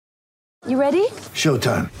You ready?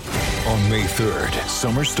 Showtime. On May 3rd,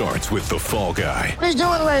 summer starts with The Fall Guy. Let's do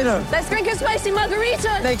it later. Let's drink a spicy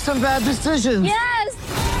margarita. Make some bad decisions. Yes!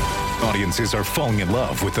 Audiences are falling in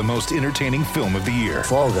love with the most entertaining film of the year.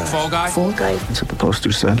 Fall Guy. Fall Guy? Fall Guy. That's what the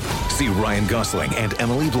poster said. See Ryan Gosling and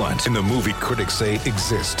Emily Blunt in the movie critics say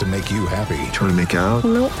exists to make you happy. Trying to make it out?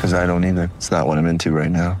 Nope. Because I don't either. It's not what I'm into right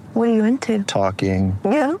now. What are you into? Talking.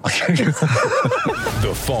 Yeah.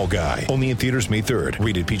 The Fall Guy. Only in theaters May 3rd.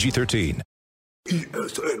 Rated PG-13.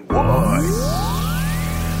 ESNY.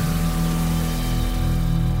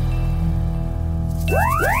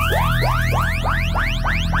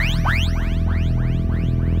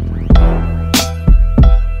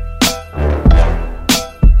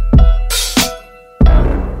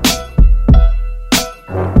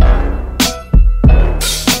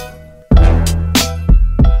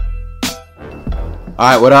 All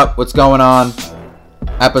right, what up? What's going on?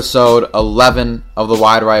 Episode 11 of the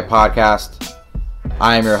Wide Right Podcast.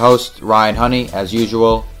 I am your host, Ryan Honey, as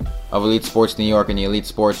usual, of Elite Sports New York and the Elite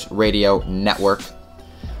Sports Radio Network.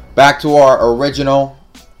 Back to our original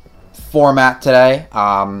format today.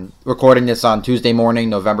 Recording this on Tuesday morning,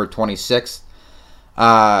 November 26th.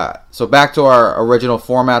 So back to our original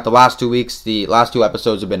format. The last 2 weeks, the last two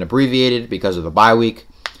episodes have been abbreviated because of the bye week.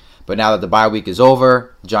 But now that the bye week is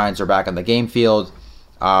over, the Giants are back on the game field.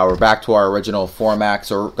 We're back to our original format.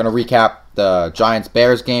 So we're going to recap the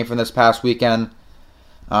Giants-Bears game from this past weekend.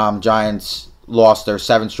 Giants lost their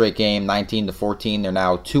 7th straight game, 19-14. They're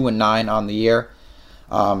now 2-9 on the year.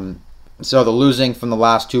 So the losing from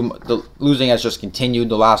the losing has just continued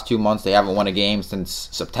the last 2 months. They haven't won a game since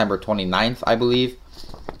September 29th, I believe.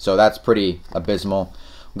 So that's pretty abysmal.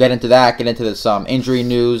 We'll get into that, get into some injury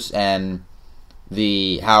news and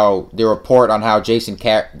the report on how Jason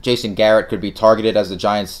Garrett could be targeted as the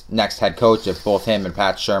Giants' next head coach if both him and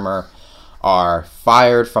Pat Shurmur are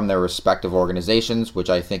fired from their respective organizations, which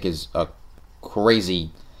I think is a crazy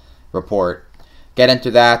report. Get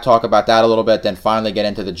into that, talk about that a little bit, then finally get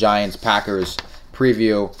into the Giants-Packers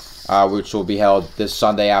preview, which will be held this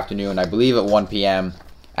Sunday afternoon, I believe at 1 p.m.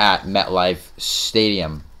 at MetLife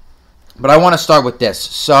Stadium. But I want to start with this.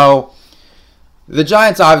 So, the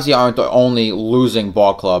Giants obviously aren't the only losing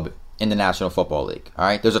ball club in the National Football League. All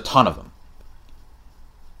right, there's a ton of them.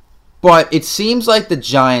 But it seems like the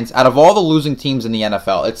Giants, out of all the losing teams in the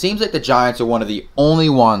NFL, it seems like the Giants are one of the only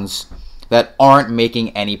ones that aren't making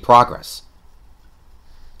any progress.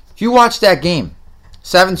 If you watch that game,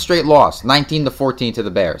 7th straight loss, 19-14 to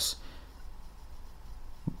the Bears.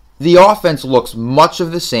 The offense looks much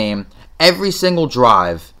of the same. Every single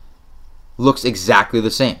drive looks exactly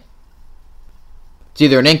the same. It's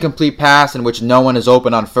either an incomplete pass in which no one is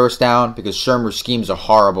open on first down because Shurmur's schemes are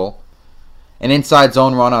horrible. An inside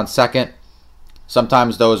zone run on second.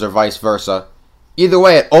 Sometimes those are vice versa. Either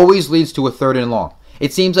way, it always leads to a 3rd and long.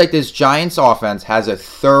 It seems like this Giants offense has a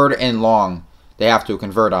 3rd and long they have to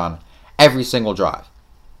convert on every single drive.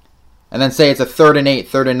 And then say it's a 3rd and 8,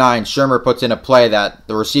 3rd and 9. Shurmur puts in a play that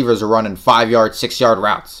the receivers are running 5-yard, 6-yard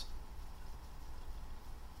routes.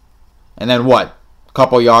 And then what? A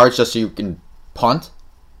couple yards just so you can punt?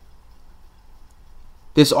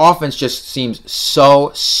 This offense just seems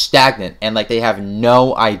so stagnant and like they have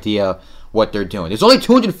no idea what they're doing. There's only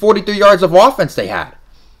 243 yards of offense they had.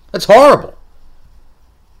 That's horrible.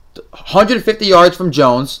 150 yards from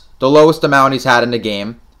Jones, the lowest amount he's had in the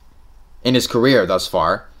game in his career thus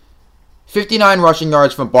far. 59 rushing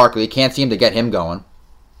yards from Barkley. Can't seem to get him going.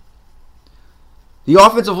 The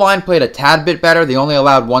offensive line played a tad bit better. They only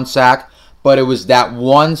allowed 1 sack, but it was that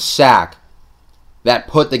 1 sack that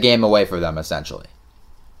put the game away for them, essentially.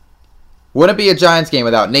 Wouldn't be a Giants game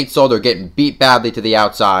without Nate Solder getting beat badly to the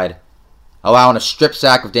outside, allowing a strip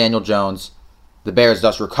sack of Daniel Jones. The Bears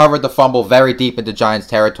thus recovered the fumble very deep into Giants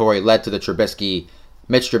territory, led to the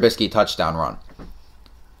Mitch Trubisky touchdown run.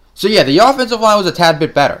 So yeah, the offensive line was a tad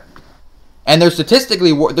bit better. And they're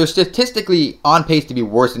statistically on pace to be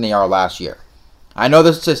worse than they are last year. I know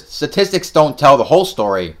the statistics don't tell the whole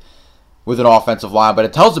story with an offensive line, but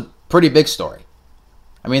it tells a pretty big story.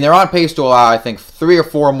 I mean, they're on pace to allow, I think, 3 or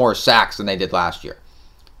 4 more sacks than they did last year.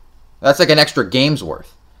 That's like an extra game's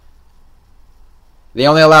worth. They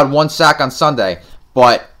only allowed 1 sack on Sunday,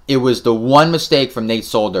 but it was the one mistake from Nate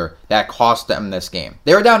Solder that cost them this game.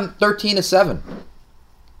 They were down 13-7.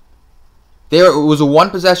 It was a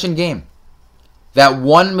 1-possession game. That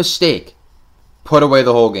one mistake put away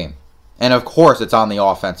the whole game. And of course, it's on the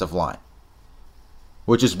offensive line,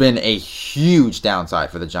 which has been a huge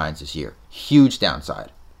downside for the Giants this year. Huge downside.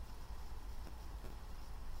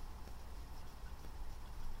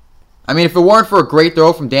 I mean, if it weren't for a great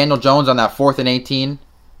throw from Daniel Jones on that 4th and 18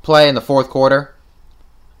 play in the fourth quarter,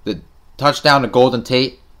 the touchdown to Golden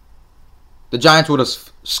Tate, the Giants would have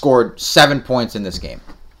scored 7 points in this game.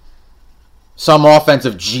 Some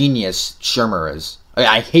offensive genius Shurmur is.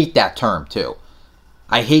 I hate that term, too.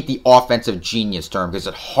 I hate the offensive genius term because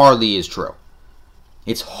it hardly is true.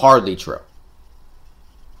 It's hardly true.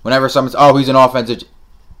 Whenever someone's, he's an offensive...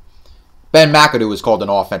 Ben McAdoo was called an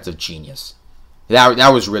offensive genius.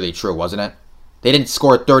 That was really true, wasn't it? They didn't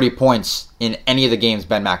score 30 points in any of the games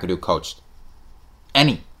Ben McAdoo coached.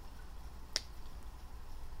 Any.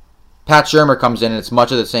 Pat Shurmur comes in and it's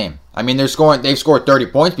much of the same. I mean, they've scored 30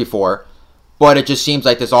 points before, but it just seems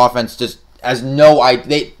like this offense just has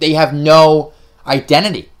they have no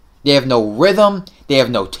identity. They have no rhythm. They have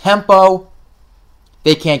no tempo.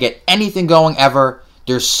 They can't get anything going ever.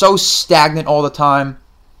 They're so stagnant all the time.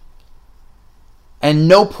 And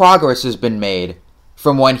no progress has been made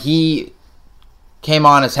from when he came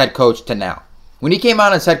on as head coach to now. When he came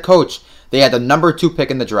on as head coach, they had the number 2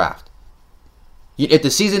 pick in the draft. If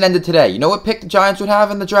the season ended today, you know what pick the Giants would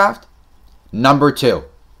have in the draft? Number 2.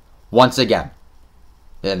 Once again.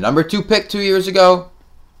 They had number 2 pick 2 years ago.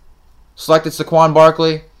 Selected Saquon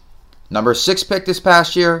Barkley. Number 6 pick this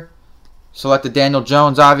past year. Selected Daniel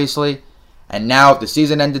Jones, obviously. And now, if the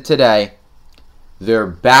season ended today, they're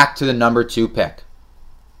back to the number 2 pick.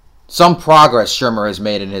 Some progress Shurmur has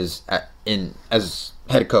made as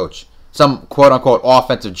head coach. Some quote-unquote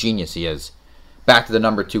offensive genius he is. Back to the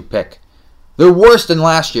number 2 pick. They're worse than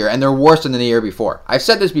last year, and they're worse than the year before. I've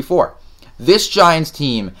said this before. This Giants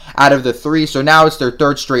team, out of the 3, so now it's their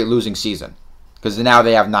 3rd straight losing season. Because now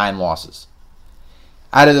they have 9 losses.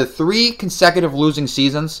 Out of the 3 consecutive losing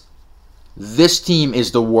seasons, this team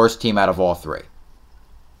is the worst team out of all 3.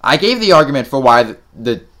 I gave the argument for why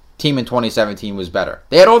the team in 2017 was better.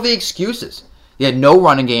 They had all the excuses. They had no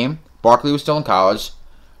running game. Barkley was still in college.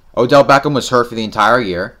 Odell Beckham was hurt for the entire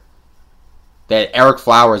year. They had Eric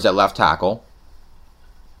Flowers at left tackle.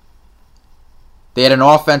 They had an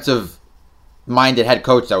offensive-minded head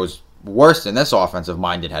coach that was worse than this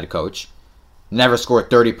offensive-minded head coach. Never scored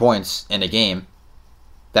 30 points in a game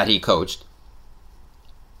that he coached.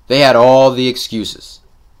 They had all the excuses.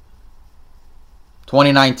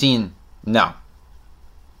 2019, no.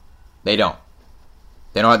 They don't.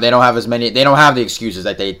 They don't have as many. They don't have the excuses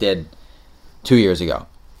that they did 2 years ago.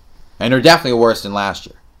 And they're definitely worse than last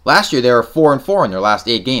year. Last year they were 4-4 in their last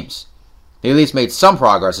 8 games. They at least made some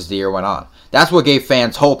progress as the year went on. That's what gave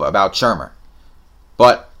fans hope about Shurmur.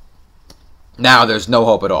 But now there's no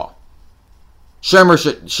hope at all.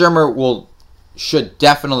 Shurmur should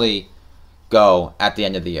definitely go at the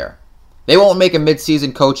end of the year. They won't make a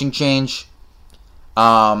mid-season coaching change.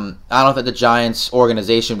 I don't think the Giants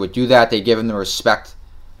organization would do that. They give him the respect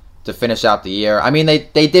to finish out the year. I mean,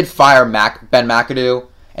 they did fire Ben McAdoo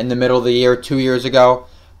in the middle of the year 2 years ago,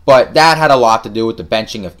 but that had a lot to do with the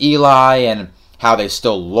benching of Eli and how they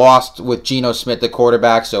still lost with Geno Smith, the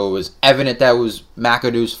quarterback, so it was evident that it was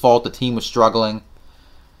McAdoo's fault. The team was struggling.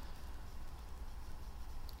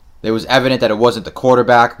 It was evident that it wasn't the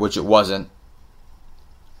quarterback, which it wasn't.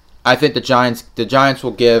 I think the Giants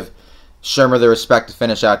will give Shurmur the respect to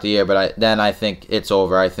finish out the year, but then I think it's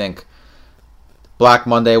over. I think Black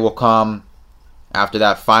Monday will come after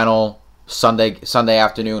that final Sunday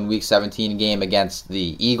afternoon Week 17 game against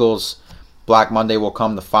the Eagles. Black Monday will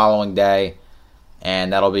come the following day,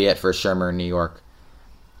 and that'll be it for Shurmur in New York.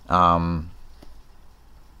 And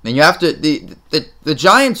you have to the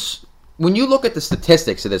Giants. When you look at the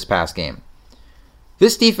statistics of this past game,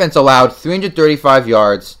 this defense allowed 335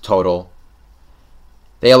 yards total.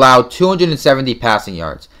 They allowed 270 passing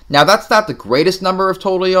yards. Now, that's not the greatest number of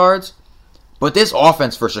total yards, but this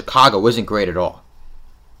offense for Chicago isn't great at all.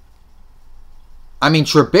 I mean,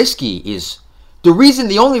 Trubisky is...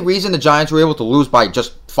 The only reason the Giants were able to lose by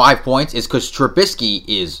just 5 points is because Trubisky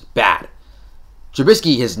is bad.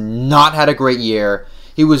 Trubisky has not had a great year.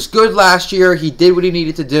 He was good last year. He did what he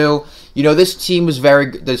needed to do. You know,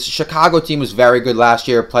 the Chicago team was very good last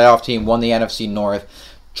year. Playoff team, won the NFC North.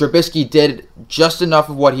 Trubisky did just enough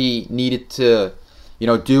of what he needed to,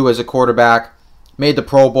 do as a quarterback. Made the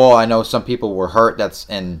Pro Bowl. I know some people were hurt.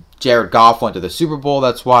 And Jared Goff went to the Super Bowl.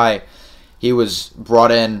 That's why he was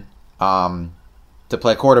brought in to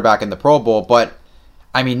play quarterback in the Pro Bowl. But,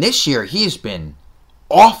 I mean, this year he's been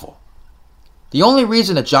awful. The only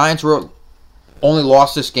reason the Giants only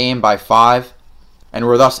lost this game by 5 and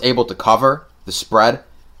were thus able to cover the spread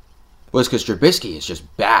was because Trubisky is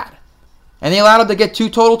just bad. And they allowed him to get 2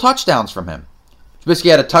 total touchdowns from him. Trubisky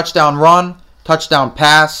had a touchdown run, touchdown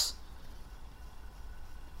pass.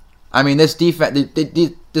 I mean, this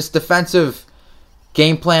defensive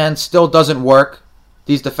game plan still doesn't work.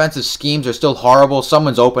 These defensive schemes are still horrible.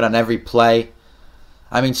 Someone's open on every play.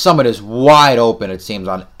 I mean, Summit is wide open, it seems,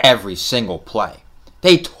 on every single play.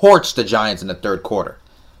 They torched the Giants in the third quarter.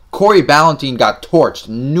 Corey Ballentine got torched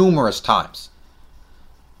numerous times.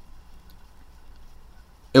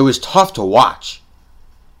 It was tough to watch.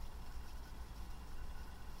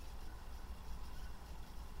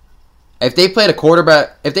 If they played a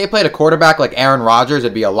quarterback like Aaron Rodgers,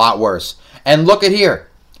 it'd be a lot worse. And look at here.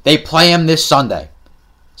 They play him this Sunday.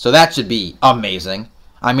 So that should be amazing.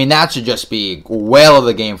 I mean, that should just be a whale of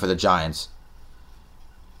the game for the Giants.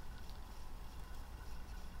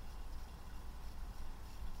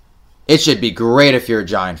 It should be great if you're a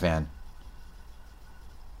Giant fan.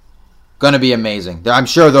 Gonna be amazing. I'm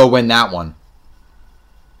sure they'll win that one.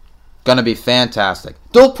 Gonna be fantastic.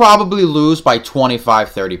 They'll probably lose by 25,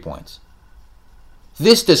 30 points.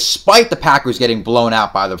 This despite the Packers getting blown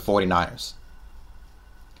out by the 49ers.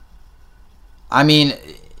 I mean,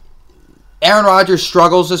 Aaron Rodgers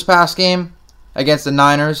struggles this past game against the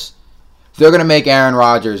Niners. They're going to make Aaron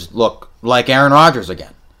Rodgers look like Aaron Rodgers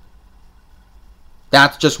again.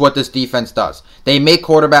 That's just what this defense does. They make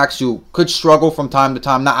quarterbacks who could struggle from time to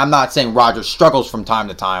time. I'm not saying Rodgers struggles from time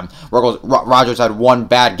to time. Rodgers had one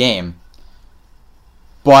bad game.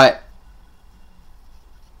 But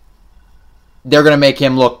they're going to make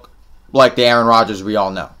him look like the Aaron Rodgers we all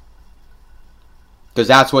know. Because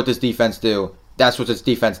that's what this defense do. That's what this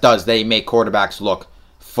defense does. They make quarterbacks look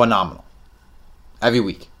phenomenal. Every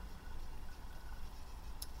week.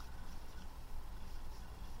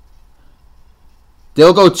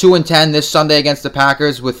 They'll go 2-10 this Sunday against the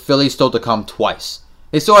Packers with Philly still to come twice.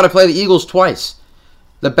 They still had to play the Eagles twice.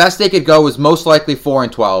 The best they could go is most likely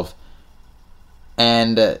 4-12.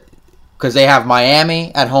 And because they have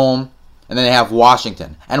Miami at home and then they have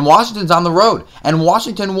Washington. And Washington's on the road. And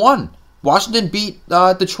Washington won. Washington beat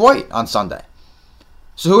Detroit on Sunday.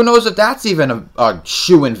 So who knows if that's even a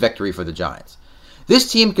shoo-in victory for the Giants.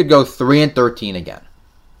 This team could go 3-13 again.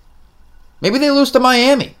 Maybe they lose to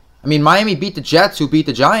Miami. I mean, Miami beat the Jets, who beat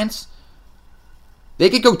the Giants.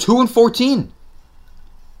 They could go 2-14.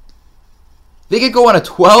 They could go on a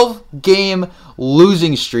 12-game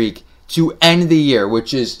losing streak to end the year,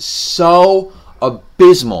 which is so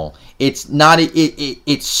abysmal. It's not.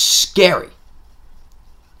 It's scary.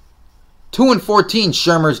 2-14.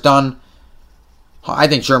 Shermer's done. I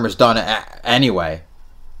think Shermer's done anyway.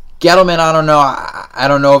 Gettleman, I don't know. I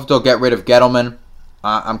don't know if they'll get rid of Gettleman.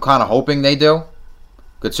 I'm kind of hoping they do.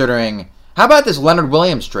 Considering, how about this Leonard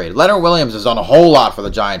Williams trade? Leonard Williams has done a whole lot for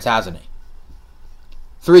the Giants, hasn't he?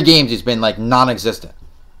 3 games he's been like non-existent.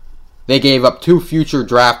 They gave up 2 future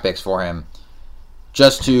draft picks for him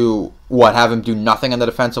just to, have him do nothing on the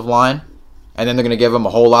defensive line? And then they're going to give him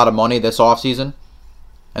a whole lot of money this offseason?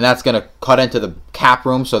 And that's going to cut into the cap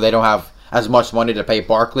room so they don't have as much money to pay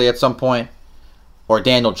Barkley at some point. Or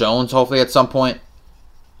Daniel Jones, hopefully, at some point.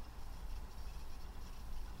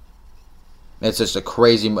 It's just a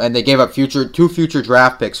crazy... And they gave up 2 future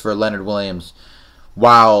draft picks for Leonard Williams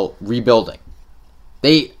while rebuilding.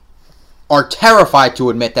 They are terrified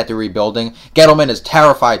to admit that they're rebuilding. Gettleman is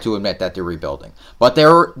terrified to admit that they're rebuilding. But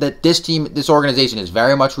this organization is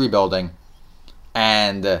very much rebuilding.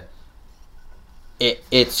 And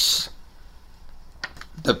it's...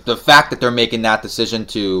 The fact that they're making that decision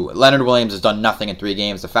to... Leonard Williams has done nothing in 3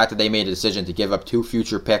 games. The fact that they made a decision to give up 2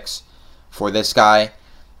 future picks for this guy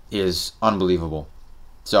is unbelievable.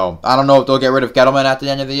 So, I don't know if they'll get rid of Gettleman at the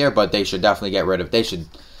end of the year, but they should definitely get rid of...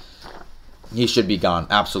 He should be gone.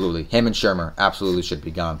 Absolutely. Him and Shermer absolutely should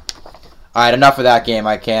be gone. Alright, enough of that game.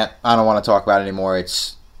 I don't want to talk about it anymore.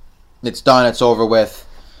 It's done. It's over with.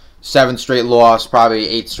 7 straight loss. Probably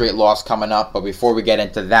 8 straight loss coming up. But before we get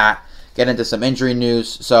into that... Get into some injury news.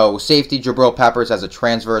 So, safety Jabril Peppers has a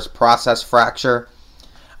transverse process fracture.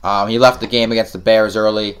 He left the game against the Bears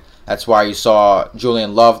early. That's why you saw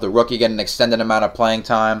Julian Love, the rookie, get an extended amount of playing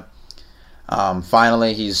time.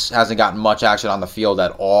 Finally, he hasn't gotten much action on the field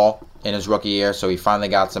at all in his rookie year, so he finally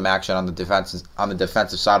got some action on the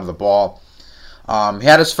defensive side of the ball. He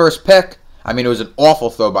had his first pick. I mean, it was an awful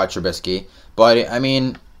throw by Trubisky, but I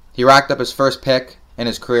mean, he racked up his first pick in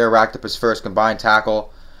his career, racked up his first combined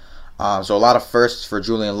tackle. So a lot of firsts for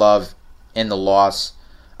Julian Love in the loss.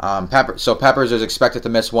 Peppers is expected to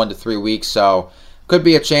miss 1 to 3 weeks, so could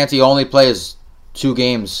be a chance he only plays 2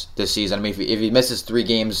 games this season. I mean, if he misses 3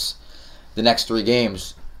 games, the next 3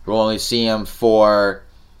 games, we'll only see him for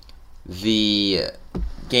the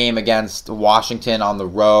game against Washington on the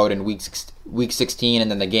road in week 16, and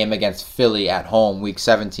then the game against Philly at home, week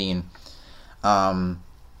 17.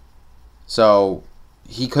 So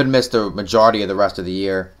he could miss the majority of the rest of the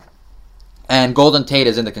year. And Golden Tate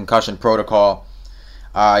is in the concussion protocol.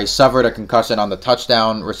 He suffered a concussion on the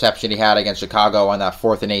touchdown reception he had against Chicago on that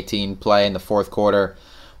 4th and 18 play in the fourth quarter,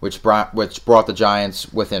 which brought the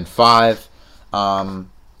Giants within 5.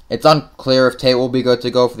 It's unclear if Tate will be good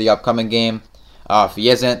to go for the upcoming game. If he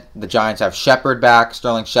isn't, the Giants have Shepard back,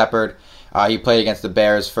 Sterling Shepard. He played against the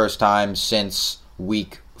Bears first time since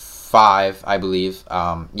week 5, I believe.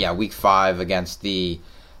 Week 5 against the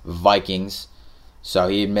Vikings. So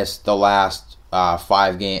he missed the last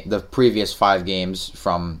the previous 5 games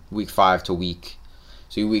from week 5 to week.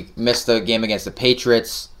 So he missed the game against the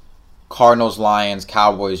Patriots, Cardinals, Lions,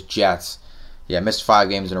 Cowboys, Jets. Missed 5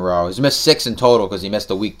 games in a row. He's missed 6 in total because he missed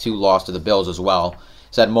the week 2 loss to the Bills as well.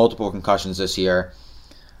 He's had multiple concussions this year.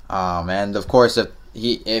 And of course,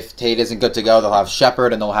 if Tate isn't good to go, they'll have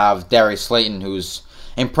Shepard and they'll have Darius Slayton, who's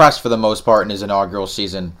impressed for the most part in his inaugural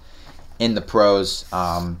season in the pros.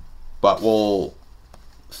 But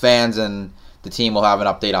fans and the team will have an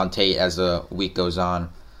update on Tate as the week goes on.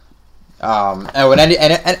 And when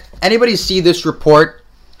anybody see this report,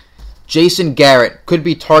 Jason Garrett could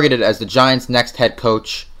be targeted as the Giants' next head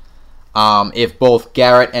coach if both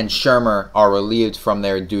Garrett and Shurmur are relieved from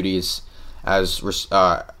their duties as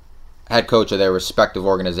head coach of their respective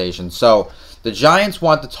organizations. So the Giants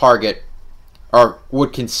want to target, or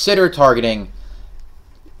would consider targeting,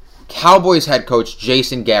 Cowboys head coach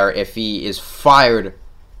Jason Garrett if he is fired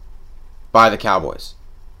by the Cowboys.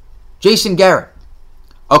 Jason Garrett,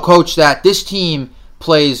 a coach that this team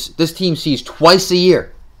sees twice a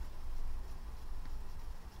year.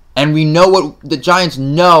 And we know the Giants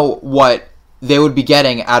know what they would be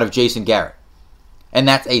getting out of Jason Garrett. And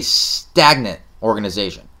that's a stagnant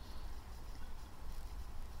organization.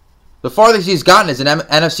 The farthest he's gotten is an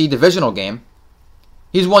NFC divisional game.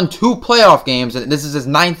 He's won 2 playoff games, and this is his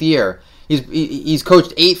 9th year. He's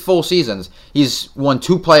coached 8 full seasons. He's won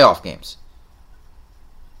 2 playoff games.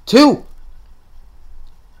 2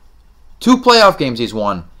 playoff games he's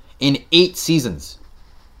won in 8 seasons.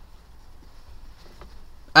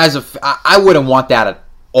 I wouldn't want that at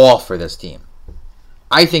all for this team.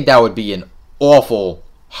 I think that would be an awful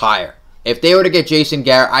hire. If they were to get Jason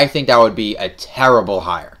Garrett, I think that would be a terrible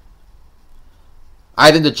hire.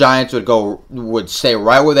 I think the Giants would stay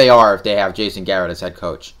right where they are if they have Jason Garrett as head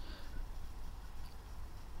coach.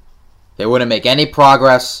 They wouldn't make any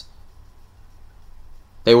progress.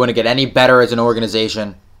 They wouldn't get any better as an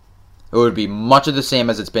organization. It would be much of the same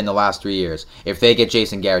as it's been the last 3 years if they get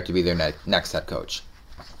Jason Garrett to be their next head coach.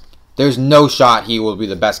 There's no shot he will be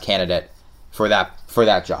the best candidate for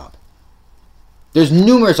that job. There's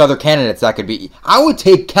numerous other candidates that could be. I would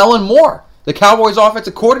take Kellen Moore, the Cowboys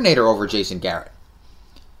offensive coordinator, over Jason Garrett.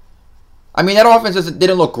 I mean, that offense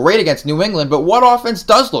didn't look great against New England, but what offense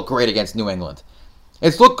does look great against New England?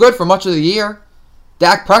 It's looked good for much of the year.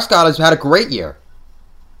 Dak Prescott has had a great year.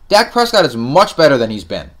 Dak Prescott is much better than he's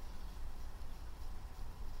been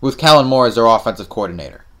with Kellen Moore as their offensive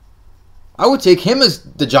coordinator. I would take him as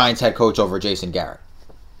the Giants head coach over Jason Garrett.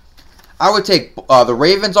 I would take the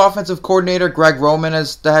Ravens offensive coordinator, Greg Roman,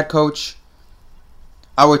 as the head coach.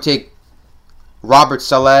 I would take Robert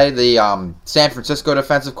Saleh, the San Francisco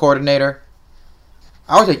defensive coordinator.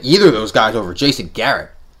 I would take either of those guys over Jason Garrett.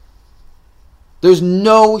 There's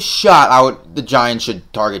no shot the Giants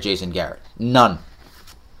should target Jason Garrett. None.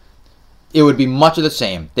 It would be much of the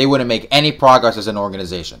same. They wouldn't make any progress as an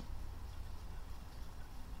organization.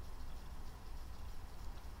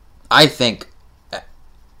 I think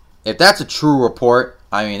if that's a true report,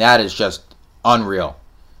 I mean, that is just unreal.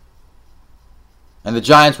 And the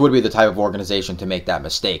Giants would be the type of organization to make that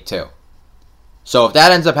mistake, too. So if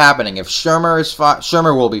that ends up happening, if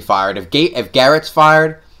Shurmur will be fired, if Garrett's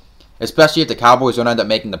fired, especially if the Cowboys don't end up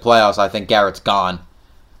making the playoffs, I think Garrett's gone.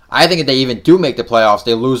 I think if they even do make the playoffs,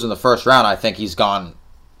 they lose in the first round, I think he's gone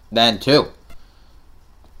then, too.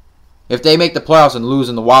 If they make the playoffs and lose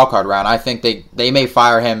in the wildcard round, I think they may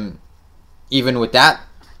fire him even with that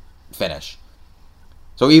finish.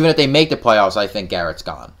 So even if they make the playoffs, I think Garrett's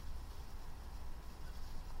gone.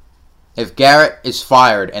 If Garrett is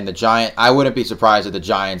fired and I wouldn't be surprised if the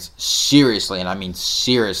Giants seriously, and I mean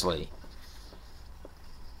seriously,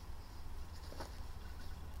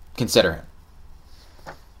 consider him.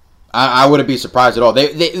 I wouldn't be surprised at all.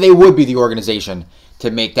 They would be the organization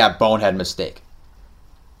to make that bonehead mistake.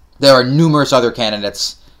 There are numerous other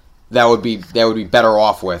candidates that would be better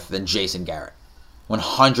off with than Jason Garrett.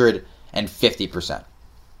 150%.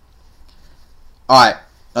 All right,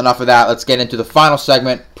 enough of that. Let's get into the final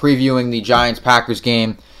segment, previewing the Giants-Packers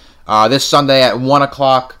game this Sunday at 1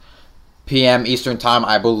 o'clock p.m. Eastern Time,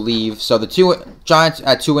 I believe. So the Giants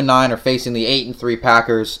at 2-9 are facing the 8-3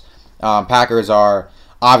 Packers. Packers are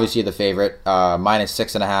obviously the favorite, minus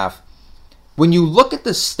 6.5. when you look at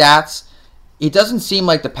the stats, it doesn't seem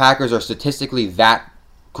like the Packers are statistically that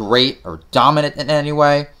great or dominant in any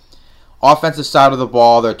way. Offensive side of the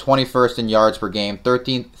ball, they're 21st in yards per game,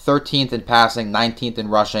 13th in passing, 19th in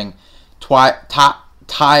rushing,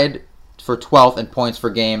 tied for 12th in points per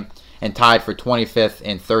game, and tied for 25th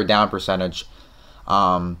in third down percentage.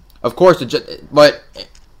 Of course, but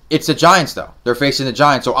it's the Giants, though. They're facing the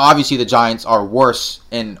Giants, so obviously the Giants are worse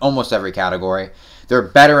in almost every category. They're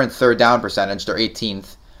better in third down percentage. They're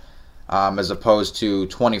 18th as opposed to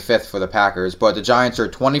 25th for the Packers. But the Giants are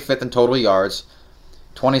 25th in total yards,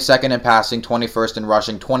 22nd in passing, 21st in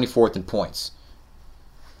rushing, 24th in points.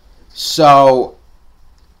 So,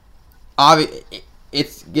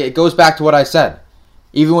 it goes back to what I said.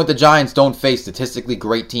 Even when the Giants don't face statistically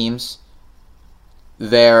great teams,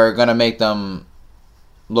 they're going to make them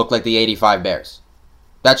look like the 85 Bears.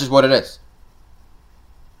 That's just what it is.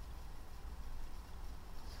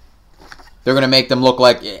 They're going to make them look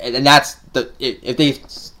like, and that's the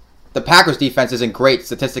Packers defense isn't great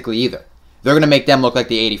statistically either. They're going to make them look like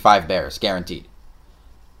the 85 Bears, guaranteed.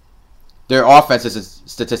 Their offense isn't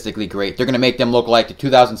statistically great. They're going to make them look like the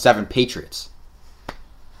 2007 Patriots.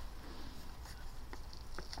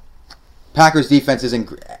 Packers defense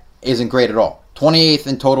isn't great at all. 28th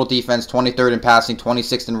in total defense, 23rd in passing,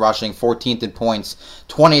 26th in rushing, 14th in points,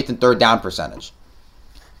 28th in third down percentage.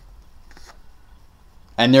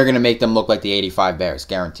 And they're going to make them look like the 85 Bears,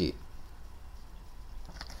 guaranteed.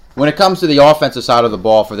 When it comes to the offensive side of the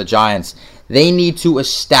ball for the Giants, they need to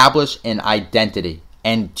establish an identity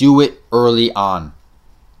and do it early on.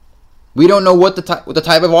 We don't know what the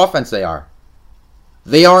type of offense they are.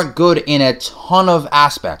 They aren't good in a ton of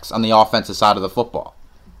aspects on the offensive side of the football.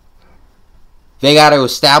 They got to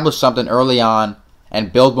establish something early on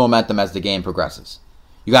and build momentum as the game progresses.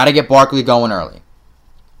 You got to get Barkley going early.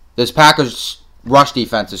 This Packers rush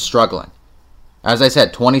defense is struggling. As I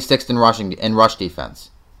said, 26th in rush defense.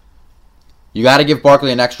 You got to give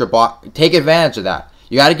Barkley an extra block. Take advantage of that.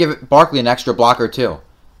 You got to give Barkley an extra blocker too.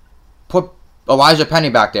 Put Elijah Penny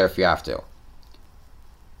back there if you have to.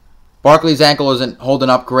 Barkley's ankle isn't holding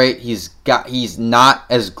up great. He's not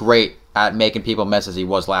as great at making people miss as he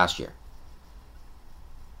was last year.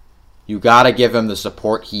 You got to give him the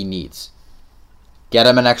support he needs. Get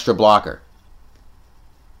him an extra blocker.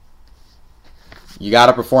 You got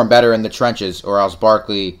to perform better in the trenches, or else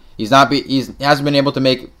Barkley he hasn't been able to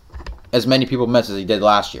make as many people miss as he did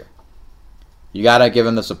last year. You got to give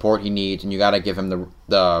him the support he needs, and you got to give him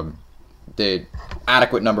the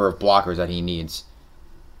adequate number of blockers that he needs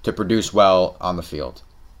to produce well on the field.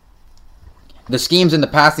 The schemes in the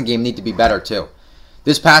passing game need to be better too.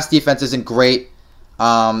 This pass defense isn't great.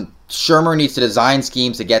 Shurmur needs to design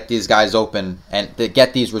schemes to get these guys open and to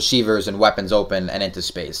get these receivers and weapons open and into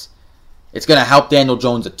space. It's going to help Daniel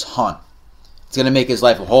Jones a ton. It's going to make his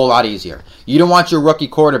life a whole lot easier. You don't want your rookie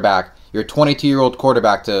quarterback, your 22-year-old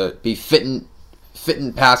quarterback, to be fitting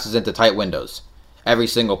passes into tight windows every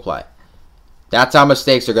single play. That's how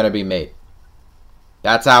mistakes are going to be made.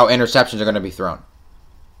 That's how interceptions are going to be thrown.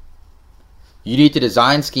 You need to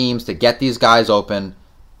design schemes to get these guys open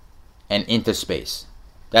and into space.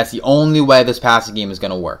 That's the only way this passing game is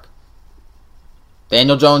going to work.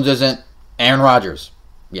 Daniel Jones isn't Aaron Rodgers.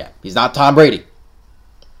 Yeah, he's not Tom Brady.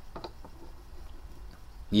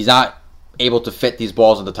 He's not able to fit these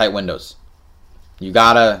balls into tight windows. You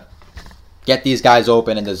got to get these guys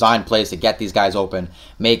open and design plays to get these guys open,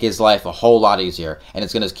 make his life a whole lot easier, and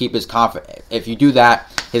it's going to keep his confidence. If you do that,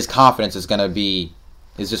 his confidence is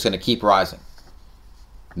just going to keep rising.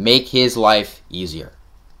 Make his life easier.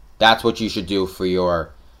 That's what you should do for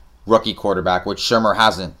your rookie quarterback, which Shurmur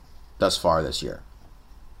hasn't thus far this year.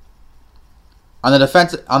 On the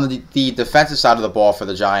defensive side of the ball for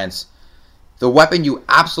the Giants, the weapon you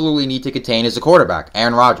absolutely need to contain is the quarterback,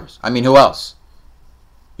 Aaron Rodgers. I mean, who else?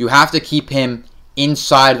 You have to keep him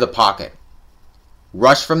inside the pocket.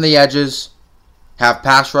 Rush from the edges. Have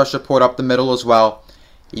pass rush support up the middle as well.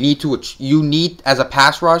 You need as a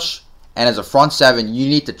pass rush and as a front seven, you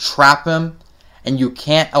need to trap him, and you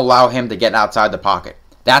can't allow him to get outside the pocket.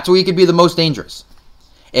 That's where he could be the most dangerous.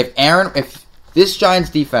 If this Giants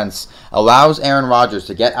defense allows Aaron Rodgers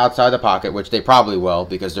to get outside the pocket, which they probably will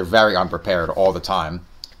because they're very unprepared all the time,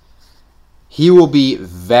 he will be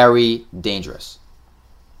very dangerous.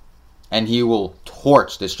 And he will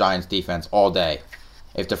torch this Giants defense all day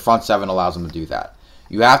if the front seven allows him to do that.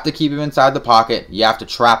 You have to keep him inside the pocket. You have to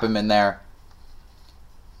trap him in there.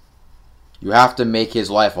 You have to make his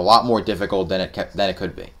life a lot more difficult than it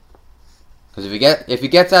could be. Because if he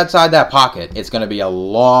gets outside that pocket, it's going to be a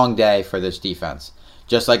long day for this defense,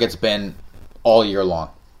 just like it's been all year long.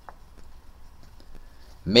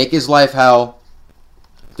 make his life hell.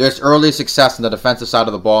 There's early success on the defensive side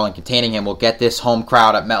of the ball, and containing him will get this home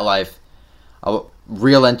crowd at MetLife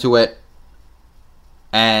real into it.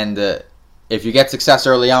 And if you get success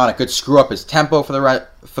early on, it could screw up his tempo for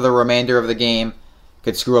the remainder of the game.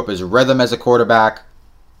 Could screw up his rhythm as a quarterback.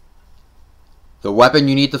 The weapon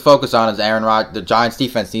you need to focus on is Aaron Rodgers. The Giants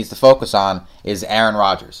defense needs to focus on is Aaron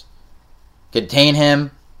Rodgers. Contain him,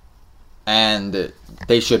 and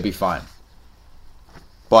they should be fine.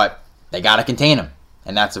 But they got to contain him,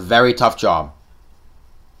 and that's a very tough job.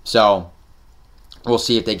 So we'll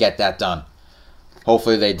see if they get that done.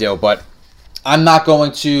 Hopefully they do. But I'm not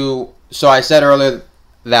going to. So I said earlier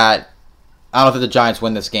that I don't think the Giants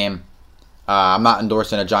win this game. I'm not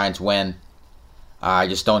endorsing a Giants win. I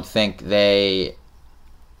just don't think they,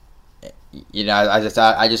 I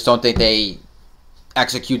just don't think they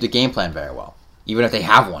execute the game plan very well. Even if they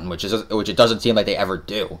have one, which it doesn't seem like they ever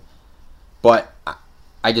do. But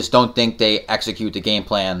I just don't think they execute the game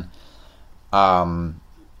plan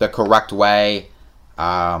the correct way.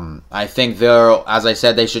 I think as I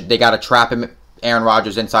said, they got to trap Aaron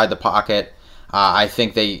Rodgers inside the pocket. I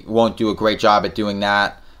think they won't do a great job at doing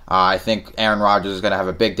that. I think Aaron Rodgers is going to have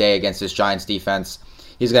a big day against this Giants defense.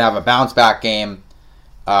 He's going to have a bounce-back game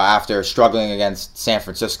after struggling against San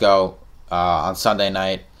Francisco on Sunday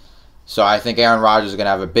night. So I think Aaron Rodgers is going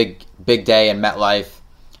to have a big day in MetLife,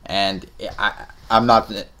 and I'm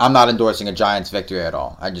not endorsing a Giants victory at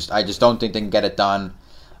all. I just don't think they can get it done.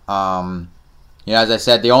 As I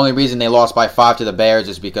said, the only reason they lost by 5 to the Bears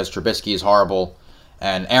is because Trubisky is horrible,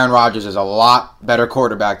 and Aaron Rodgers is a lot better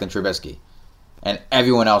quarterback than Trubisky. And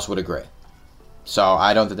everyone else would agree. So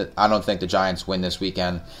I don't think the Giants win this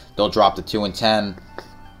weekend. They'll drop to 2-10.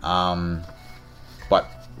 But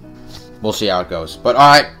we'll see how it goes. But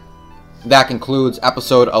all right, that concludes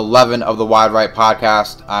episode 11 of the Wide Right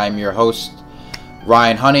Podcast. I'm your host,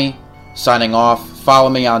 Ryan Honey, signing off. Follow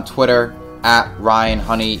me on Twitter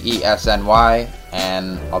 @RyanHoneyESNY,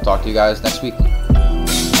 and I'll talk to you guys next week.